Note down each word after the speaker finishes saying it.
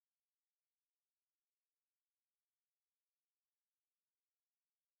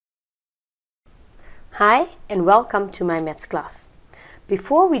Hi and welcome to my maths class.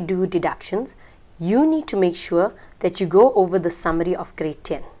 Before we do deductions, you need to make sure that you go over the summary of grade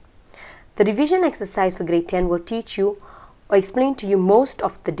 10. The revision exercise for grade 10 will teach you or explain to you most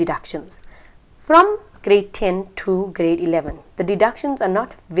of the deductions. From grade 10 to grade 11, the deductions are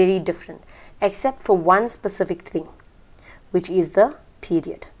not very different except for one specific thing, which is the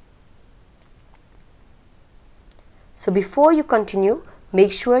period. So before you continue,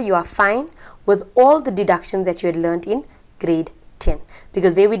 make sure you are fine with all the deductions that you had learned in grade 10,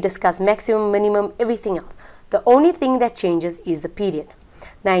 because there we discuss maximum, minimum, everything else. The only thing that changes is the period.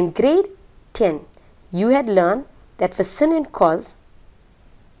 Now in grade 10, you had learned that for sin and cos,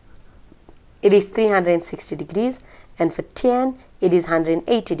 it is 360 degrees, and for tan, it is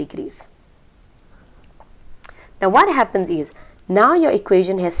 180 degrees. Now what happens is, now your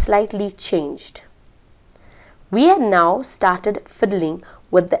equation has slightly changed. We have now started fiddling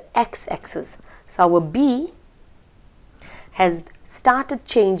with the x-axis. So our B has started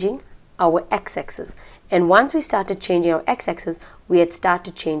changing our x-axis. And once we started changing our x-axis, we had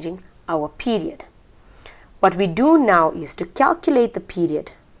started changing our period. What we do now is to calculate the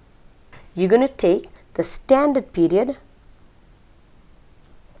period. You're going to take the standard period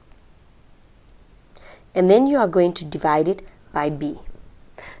and then you are going to divide it by B.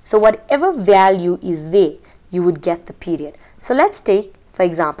 So whatever value is there, you would get the period. So let's take, for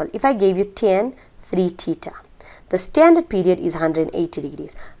example, if I gave you tan 3 theta, the standard period is 180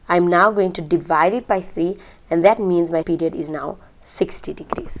 degrees. I'm now going to divide it by 3, and that means my period is now 60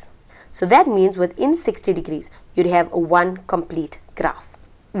 degrees. So that means within 60 degrees, you'd have a one complete graph.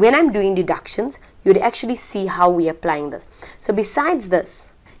 When I'm doing deductions, you'd actually see how we're applying this. So besides this,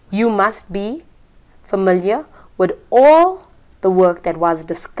 you must be familiar with all the work that was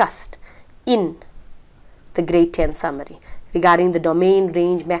discussed in the grade 10 summary regarding the domain,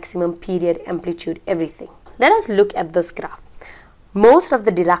 range, maximum, period, amplitude, everything. Let us look at this graph. Most of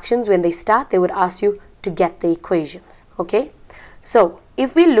the deductions, when they start, they would ask you to get the equations. Okay, so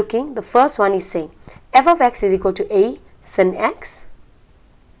if we're looking, the first one is saying f of x is equal to a sin x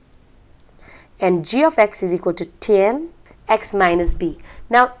and g of x is equal to tan x minus b.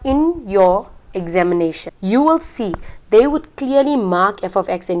 Now in your examination, you will see they would clearly mark f of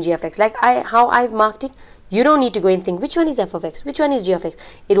x and g of x like how I've marked it. You don't need to go and think which one is f of x, which one is g of x.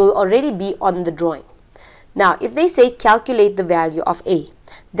 It will already be on the drawing. Now if they say calculate the value of a,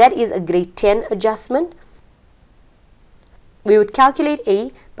 that is a grade 10 adjustment. We would calculate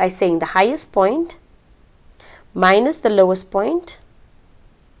a by saying the highest point minus the lowest point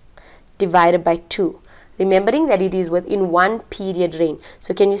divided by 2, remembering that it is within one period range.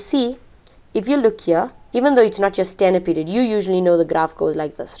 So can you see, if you look here, even though it's not your standard period, you usually know the graph goes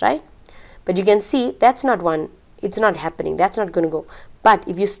like this, right? But you can see that's not one, it's not happening, that's not going to go. But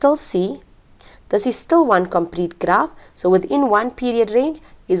if you still see, this is still one complete graph. So within one period range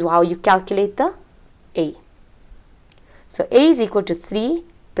is how you calculate the A. So A is equal to 3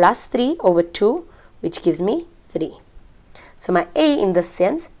 plus 3 over 2, which gives me 3. So my A in this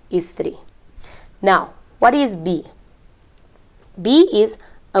sense is 3. Now, what is B? B is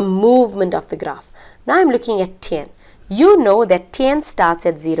a movement of the graph. Now I'm looking at tan. You know that tan starts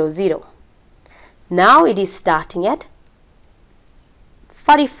at 0, 0. Now it is starting at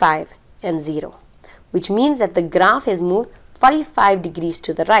 45 and 0, which means that the graph has moved 45 degrees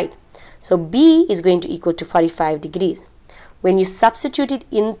to the right. So B is going to equal to 45 degrees. When you substitute it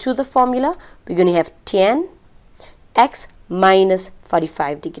into the formula, we're going to have tan x minus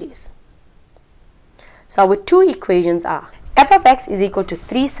 45 degrees. So our two equations are f of x is equal to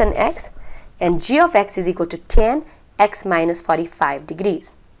 3 sin x and g of x is equal to tan x minus 45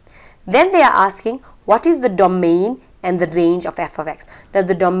 degrees. Then they are asking what is the domain and the range of f of x. Now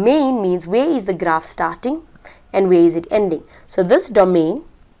the domain means where is the graph starting and where is it ending. So this domain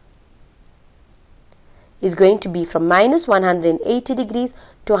is going to be from minus 180 degrees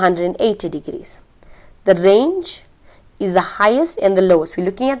to 180 degrees. The range is the highest and the lowest. We're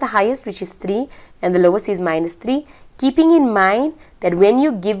looking at the highest, which is 3, and the lowest is minus 3. Keeping in mind that when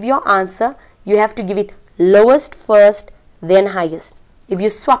you give your answer, you have to give it lowest first, then highest. If you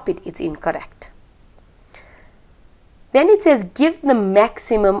swap it, it's incorrect. Then it says give the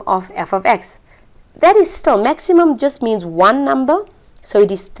maximum of f of x. That is still, maximum just means one number, so it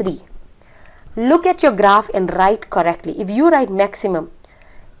is 3. Look at your graph and write correctly. If you write maximum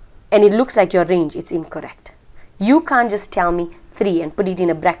and it looks like your range, it's incorrect. You can't just tell me 3 and put it in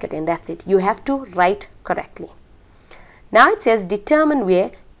a bracket and that's it. You have to write correctly. Now it says determine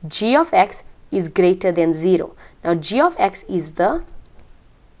where g of x is greater than 0. Now g of x is the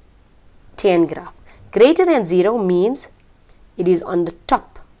tan graph. Greater than 0 means it is on the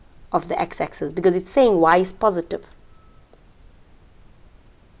top of the x-axis because it's saying y is positive.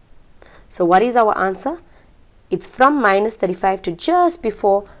 So what is our answer? It's from minus 35 to just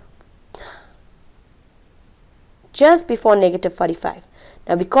before negative 45.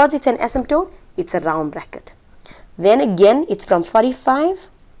 Now because it's an asymptote, it's a round bracket. Then again it's from 45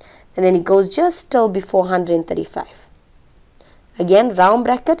 and then it goes just still before 135. Again round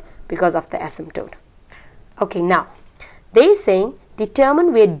bracket because of the asymptote. Okay, now they're saying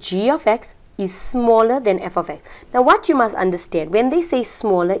determine where g of x is smaller than f of x. Now what you must understand, when they say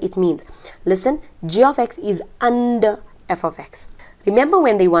smaller, it means, listen, g of x is under f of x. Remember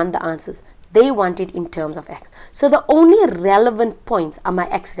when they want the answers, they want it in terms of x. So the only relevant points are my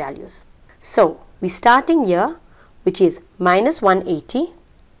x values. So we're starting here, which is minus 180.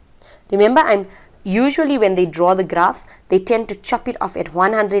 Remember, usually when they draw the graphs, they tend to chop it off at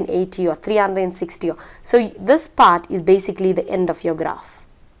 180 or 360. So this part is basically the end of your graph.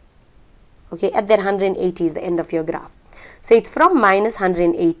 Okay, at that 180 is the end of your graph. So it's from minus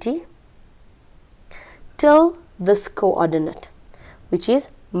 180 till this coordinate, which is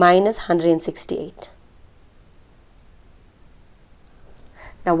minus 168.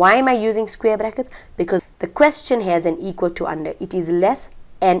 Now why am I using square brackets? Because the question has an equal to under. It is less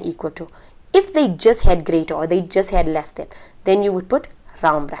and equal to. If they just had greater or they just had less than, then you would put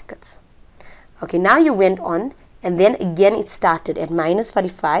round brackets. Okay, now you went on and then again it started at minus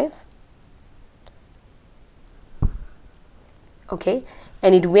 45. Okay,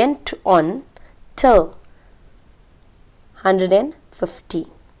 and it went on till 150.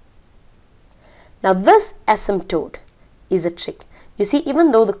 Now this asymptote is a trick. You see,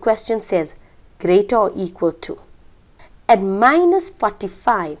 even though the question says greater or equal to, at minus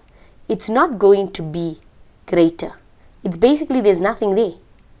 45, it's not going to be greater. It's basically there's nothing there.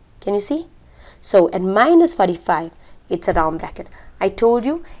 Can you see? So at minus 45, it's a round bracket. I told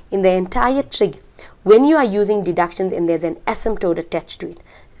you in the entire trig, when you are using deductions and there's an asymptote attached to it,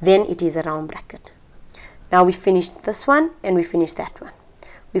 then it is a round bracket. Now we finished this one and we finished that one.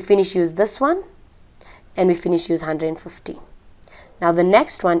 We finish use this one and we finish use 150. Now the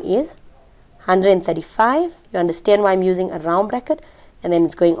next one is 135. You understand why I'm using a round bracket, and then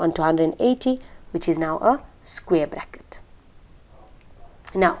it's going on to 180, which is now a square bracket.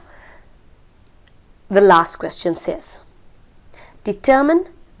 Now the last question says determine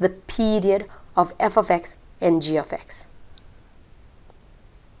the period of f of x and g of x.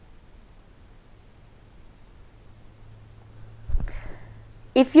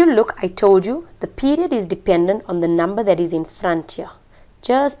 If you look, I told you the period is dependent on the number that is in front here,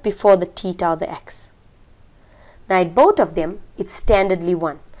 just before the theta or the x. Now at both of them, it's standardly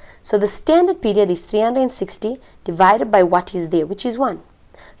 1. So the standard period is 360 divided by what is there, which is 1.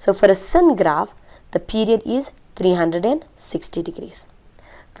 So for a sin graph, the period is 360 degrees.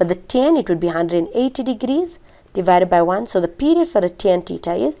 For the tan, it would be 180 degrees divided by 1. So the period for a tan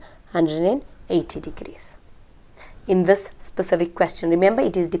theta is 180 degrees. In this specific question, remember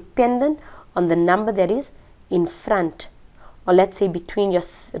it is dependent on the number that is in front, or let's say between your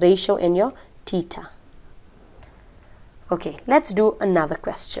ratio and your theta. Okay, let's do another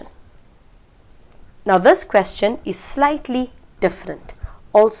question. Now this question is slightly different,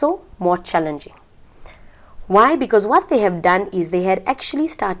 also more challenging. Why? Because what they have done is they had actually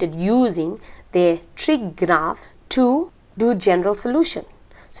started using their trig graph to do general solution.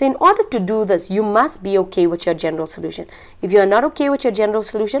 So in order to do this, you must be okay with your general solution. If you are not okay with your general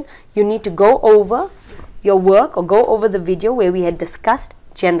solution, you need to go over your work or go over the video where we had discussed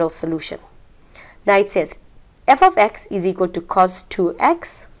general solution. Now it says f of x is equal to cos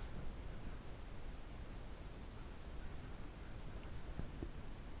 2x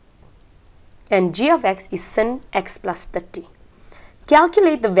and g of x is sin x plus 30.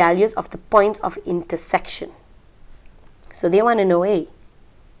 Calculate the values of the points of intersection. So they want to know, A,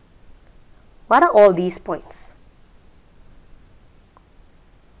 what are all these points?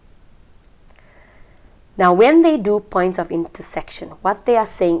 Now when they do points of intersection, what they are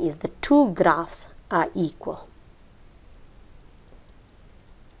saying is the two graphs are equal.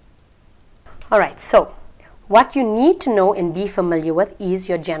 Alright, so what you need to know and be familiar with is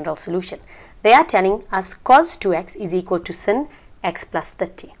your general solution. They are telling us cos 2x is equal to sin x plus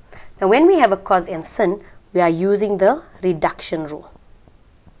 30. Now when we have a cos and sin, we are using the reduction rule.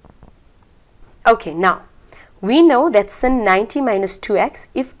 Okay, now we know that sin 90 minus 2x,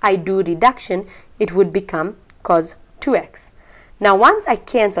 if I do reduction, it would become cos 2x. Now once I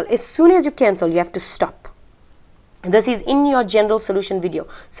cancel, as soon as you cancel, you have to stop. This is in your general solution video.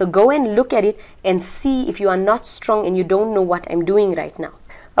 So go and look at it and see if you are not strong and you don't know what I'm doing right now.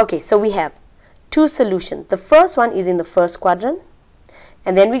 Okay, so we have two solutions. The first one is in the first quadrant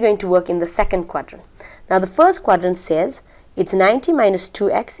and then we're going to work in the second quadrant. Now the first quadrant says it's 90 minus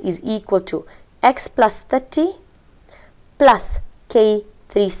 2x is equal to x plus 30 plus k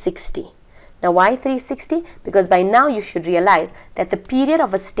 360. Now why 360? Because by now you should realize that the period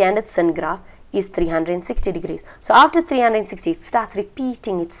of a standard sin graph is 360 degrees. So after 360 it starts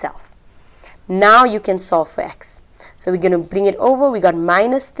repeating itself. Now you can solve for x. So we're going to bring it over. We got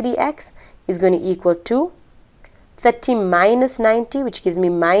minus 3x is going to equal to 30 minus 90, which gives me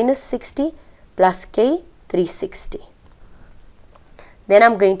minus 60 plus k 360. Then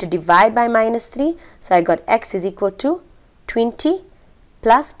I'm going to divide by minus 3. So I got x is equal to 20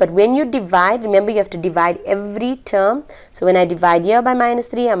 plus, but when you divide, remember you have to divide every term. So when I divide here by minus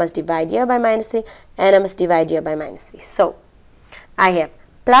 3, I must divide here by minus 3, and I must divide here by minus 3. So I have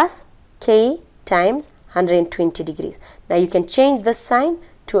plus k times 120 degrees. Now you can change the sign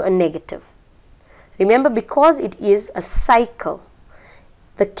to a negative. Remember, because it is a cycle,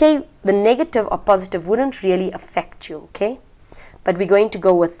 the negative or positive wouldn't really affect you, okay? But we're going to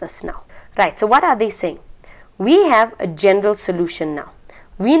go with this now. Right, so what are they saying? We have a general solution now.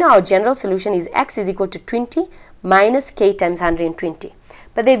 We know our general solution is x is equal to 20 minus k times 120.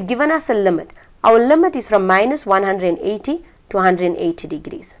 But they've given us a limit. Our limit is from minus 180 to 180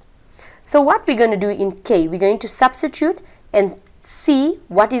 degrees. So what we're going to do in k, we're going to substitute and see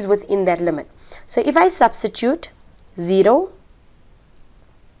what is within that limit. So if I substitute 0,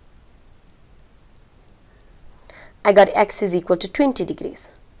 I got x is equal to 20 degrees.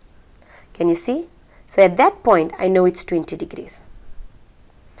 Can you see? So at that point, I know it's 20 degrees.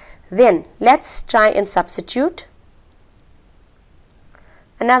 Then let's try and substitute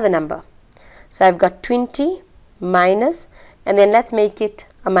another number. So I've got 20 minus, and then let's make it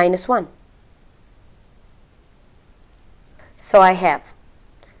a minus 1. So I have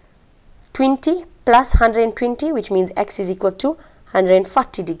 20 plus 120, which means x is equal to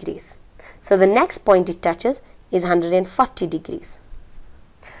 140 degrees. So the next point it touches is 140 degrees.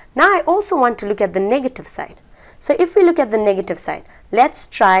 Now I also want to look at the negative side. So if we look at the negative side, let's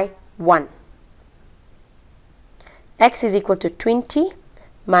try 1. X is equal to 20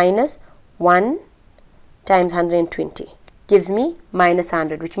 minus 1 times 120 gives me minus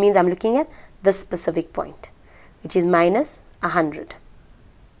 100, which means I'm looking at this specific point, which is minus 100.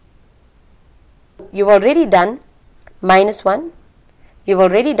 You've already done minus 1, you've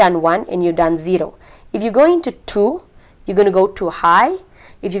already done 1, and you've done 0. If you go into 2, you're going to go too high.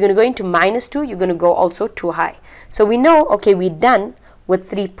 If you're going to go into minus 2, you're going to go also too high. So we know, okay, we're done with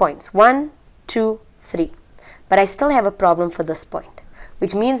 3 points. 1, 2, 3. But I still have a problem for this point,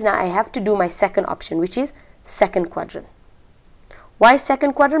 which means now I have to do my second option, which is second quadrant. Why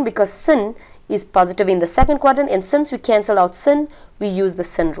second quadrant? Because sin is positive in the second quadrant, and since we cancel out sin, we use the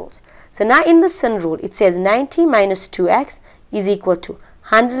sin rules. So now in the sin rule, it says 90 minus 2x is equal to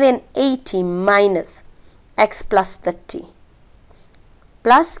 180 minus x plus 30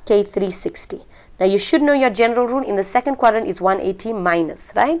 plus k 360. Now you should know your general rule. In the second quadrant is 180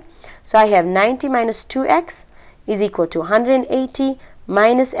 minus, right? So I have 90 minus 2x is equal to 180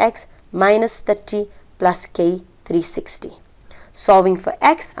 minus x minus 30 plus k 360. Solving for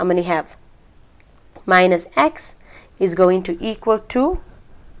x, I'm going to have minus x is going to equal to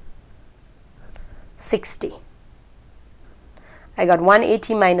 60. I got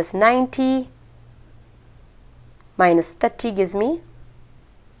 180 minus 90 minus 30 gives me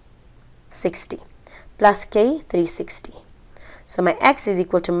 60 plus k 360. So my x is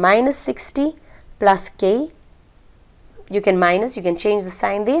equal to minus 60 plus k. You can minus, you can change the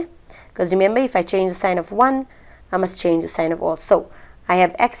sign there, because remember, if I change the sign of 1, I must change the sign of all. So I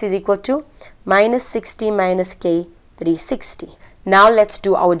have x is equal to minus 60 minus k 360. Now let's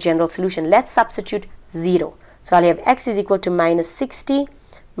do our general solution. Let's substitute 0. So I'll have x is equal to minus 60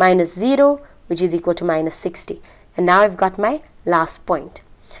 minus 0, which is equal to minus 60. And now I've got my last point.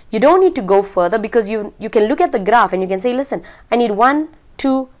 You don't need to go further, because you can look at the graph and you can say, listen, I need 1,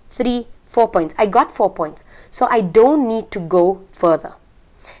 2, 3, 4 points. I got 4 points. So I don't need to go further.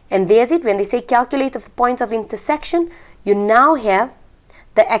 And there's it. When they say calculate the points of intersection, you now have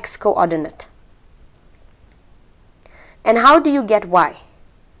the x coordinate. And how do you get y?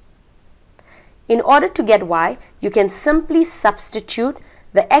 In order to get y, you can simply substitute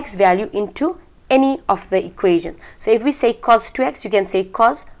the x value into any of the equations. So if we say cos 2x, you can say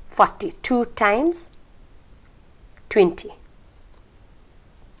cos 40. 2 times 20.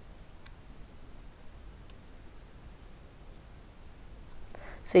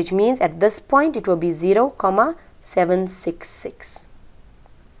 So it means at this point it will be 0,766.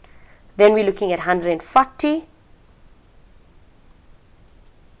 Then we're looking at 140.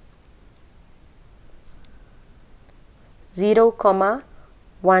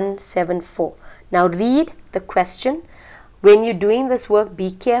 174. Now read the question. When you're doing this work,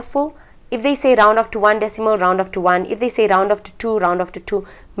 be careful. If they say round off to 1 decimal, round off to 1. If they say round off to 2, round off to 2.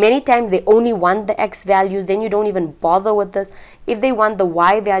 Many times they only want the x values, then you don't even bother with this. If they want the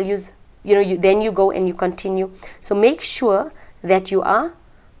y values, then you go and you continue. So make sure that you are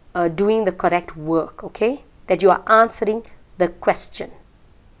doing the correct work, okay? That you are answering the question.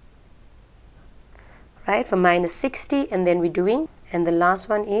 Right, for minus 60, and then we're doing, and the last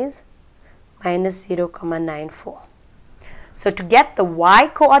one is minus 0,94. So to get the y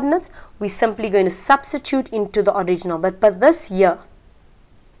coordinates, we're simply going to substitute into the original. But this here,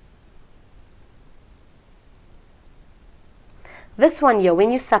 this one here,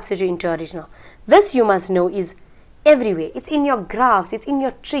 when you substitute into original, this you must know is everywhere. It's in your graphs, it's in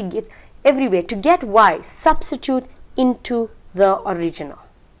your trig, it's everywhere. To get y, substitute into the original.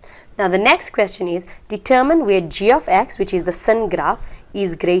 Now the next question is, determine where g of x, which is the sin graph,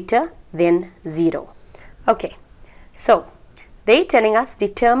 is greater than 0. Okay, so they're telling us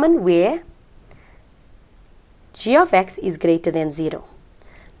determine where g of x is greater than 0.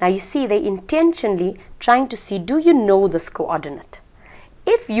 Now you see they intentionally trying to see, do you know this coordinate?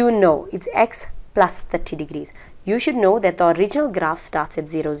 If you know it's x plus 30 degrees, you should know that the original graph starts at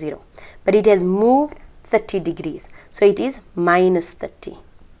 0, 0. But it has moved 30 degrees. So it is minus 30.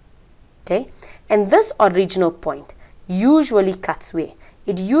 Okay? And this original point usually cuts where?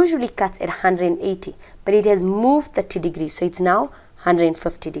 It usually cuts at 180, but it has moved 30 degrees, so it's now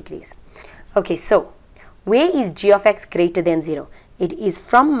 150 degrees. Okay, so where is g of x greater than 0? It is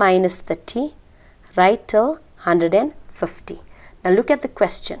from minus 30 right till 150. Now look at the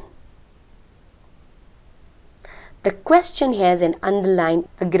question. The question has an underline,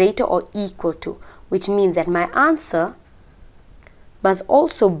 a greater or equal to, which means that my answer must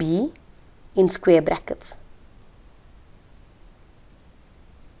also be in square brackets.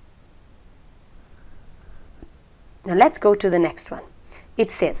 Now let's go to the next one.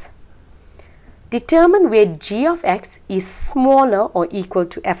 It says, determine where g of x is smaller or equal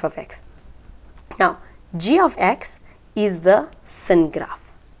to f of x. Now, g of x is the sin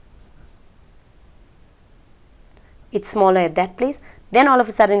graph. It's smaller at that place, then all of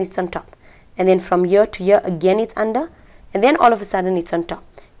a sudden it's on top. And then from here to here again it's under, and then all of a sudden it's on top.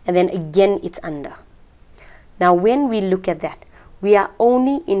 And then again it's under. Now when we look at that, we are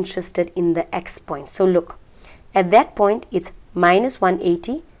only interested in the x point. So look. At that point, it's minus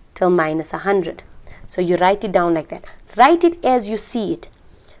 180 till minus 100. So you write it down like that. Write it as you see it.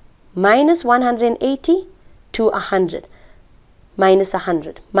 Minus 180 to 100. Minus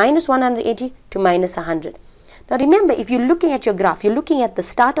 100. Minus 180 to minus 100. Now remember, if you're looking at your graph, you're looking at the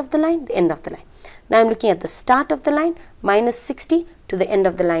start of the line, the end of the line. Now I'm looking at the start of the line, minus 60 to the end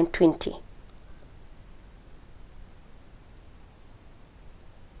of the line, 20.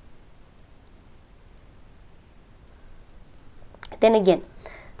 Then again,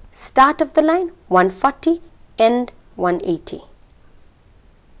 start of the line 140, end 180.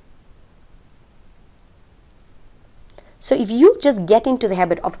 So if you just get into the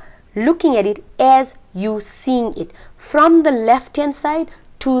habit of looking at it as you seeing it from the left hand side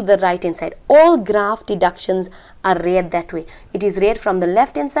to the right hand side, all graph deductions are read that way. It is read from the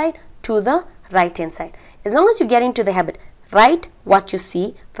left hand side to the right hand side. As long as you get into the habit, write what you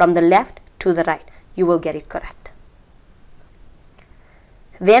see from the left to the right, you will get it correct.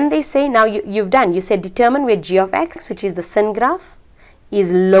 Then they say, now you've done, you said determine where g of x, which is the sin graph,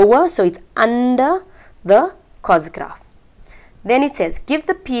 is lower, so it's under the cos graph. Then it says, give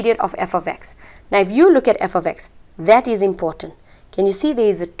the period of f of x. Now if you look at f of x, that is important. Can you see there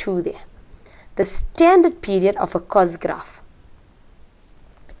is a 2 there? The standard period of a cos graph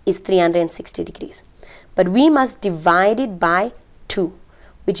is 360 degrees. But we must divide it by 2,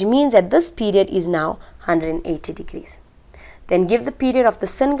 which means that this period is now 180 degrees. Then give the period of the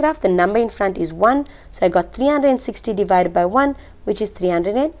sin graph. The number in front is 1. So I got 360 divided by 1, which is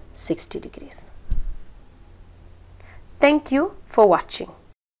 360 degrees. Thank you for watching.